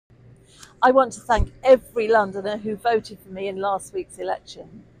I want to thank every Londoner who voted for me in last week's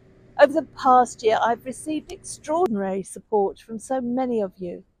election. Over the past year, I've received extraordinary support from so many of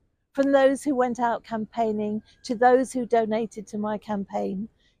you, from those who went out campaigning, to those who donated to my campaign,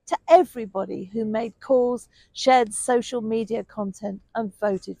 to everybody who made calls, shared social media content, and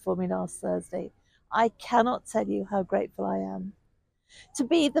voted for me last Thursday. I cannot tell you how grateful I am. To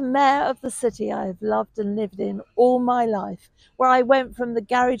be the mayor of the city I have loved and lived in all my life, where I went from the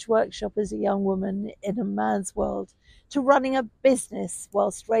garage workshop as a young woman in a man's world to running a business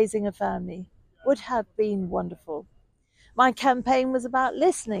whilst raising a family, would have been wonderful. My campaign was about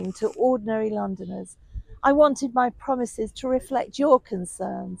listening to ordinary Londoners. I wanted my promises to reflect your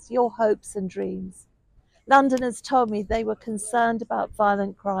concerns, your hopes and dreams. Londoners told me they were concerned about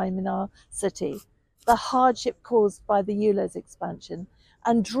violent crime in our city, the hardship caused by the Ulez expansion,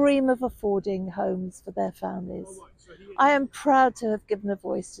 and dream of affording homes for their families. I am proud to have given a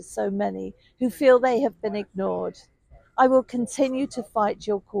voice to so many who feel they have been ignored. I will continue to fight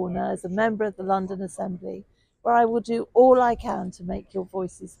your corner as a member of the London Assembly, where I will do all I can to make your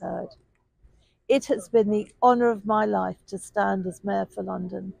voices heard. It has been the honour of my life to stand as Mayor for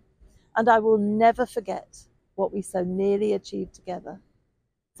London, and I will never forget what we so nearly achieved together.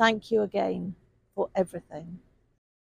 Thank you again for everything.